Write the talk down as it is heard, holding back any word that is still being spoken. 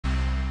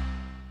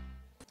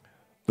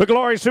The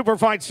Glory Super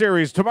Fight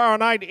Series tomorrow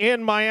night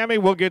in Miami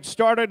will get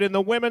started in the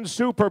women's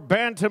super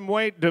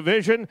bantamweight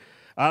division.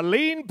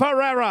 Aline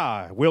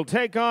Pereira will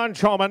take on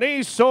Chommanee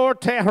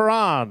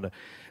Taehiran.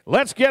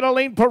 Let's get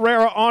Aline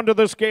Pereira onto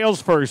the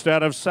scales first.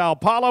 Out of Sao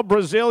Paulo,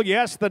 Brazil.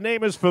 Yes, the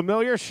name is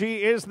familiar.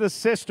 She is the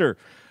sister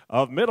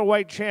of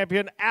middleweight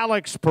champion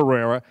Alex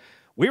Pereira.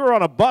 We were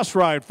on a bus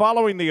ride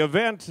following the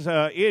event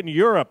in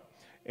Europe,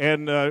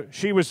 and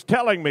she was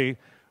telling me,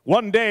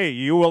 one day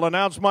you will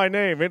announce my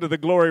name into the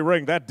Glory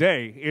ring. That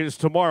day is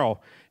tomorrow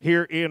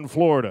here in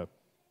Florida.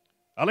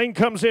 Aline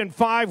comes in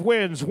 5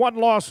 wins, 1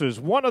 losses.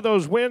 One of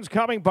those wins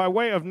coming by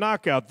way of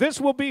knockout.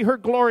 This will be her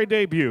Glory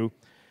debut.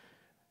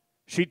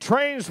 She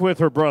trains with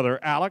her brother,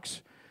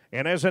 Alex,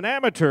 and as an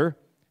amateur,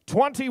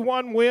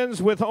 21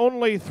 wins with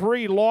only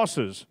 3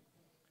 losses.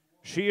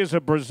 She is a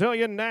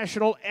Brazilian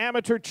national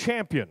amateur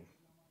champion.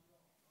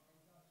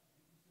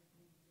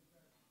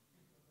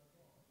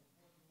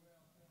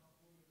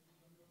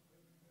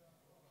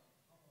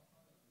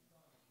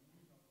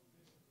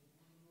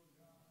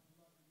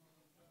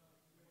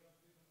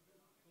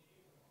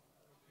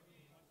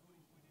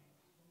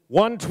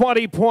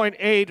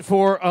 $120.8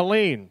 for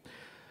Aline.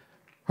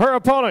 Her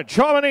opponent,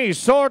 Chommanee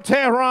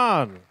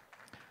Taehiran.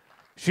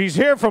 She's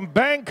here from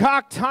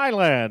Bangkok,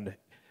 Thailand.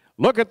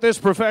 Look at this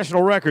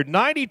professional record.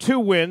 92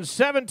 wins,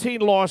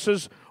 17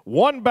 losses,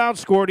 1 bout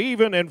scored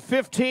even, and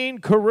 15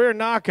 career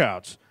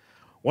knockouts.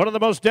 One of the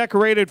most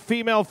decorated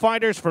female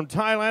fighters from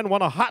Thailand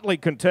won a hotly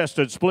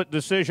contested split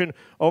decision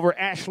over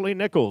Ashley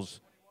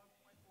Nichols.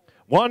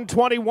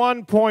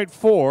 121.4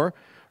 for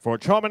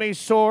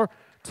Chommanee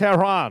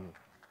Taehiran.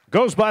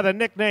 Goes by the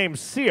nickname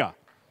Sia.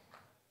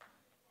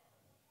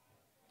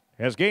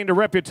 Has gained a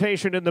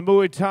reputation in the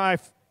Muay Thai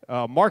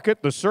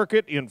market, the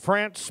circuit in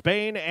France,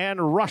 Spain,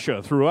 and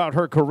Russia throughout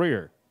her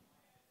career.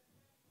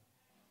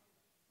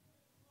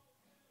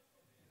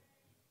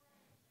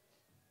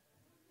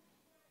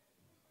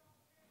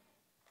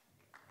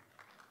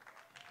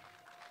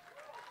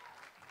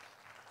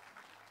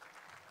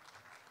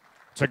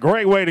 It's a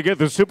great way to get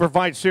the Super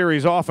Fight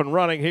Series off and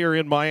running here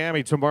in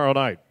Miami tomorrow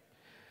night.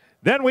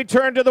 Then we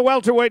turn to the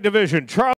welterweight division.